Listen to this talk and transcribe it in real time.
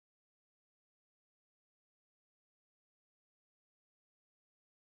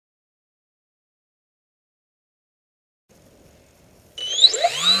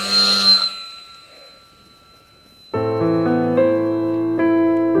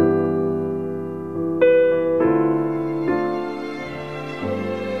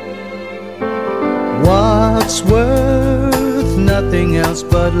What's worth nothing else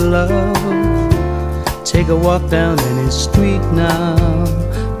but love? Take a walk down any street now.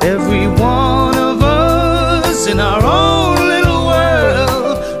 Every one of us in our own little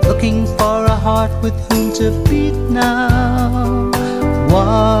world, looking for a heart with whom to beat now.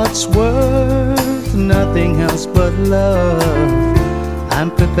 What's worth nothing else but love?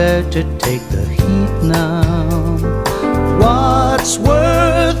 I'm prepared to take the heat now. What's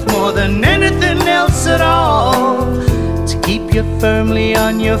worth more than anything else at all? To keep you firmly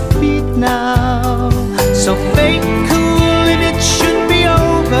on your feet now. So fake cool and it should be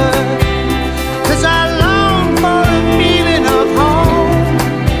over, 'cause I long for a feeling of home.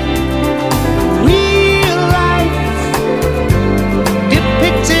 Real life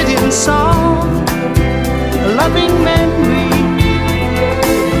depicted in song, a loving memory.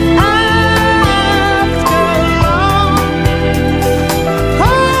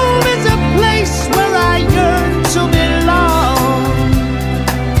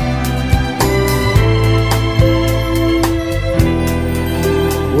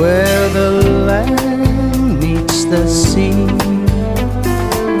 Where the land meets the sea,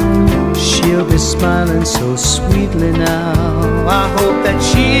 she'll be smiling so sweetly now. I hope that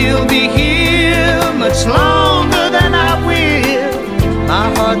she'll be here much longer than I will. My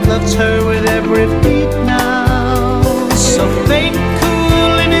heart loves her with every beat now. So fake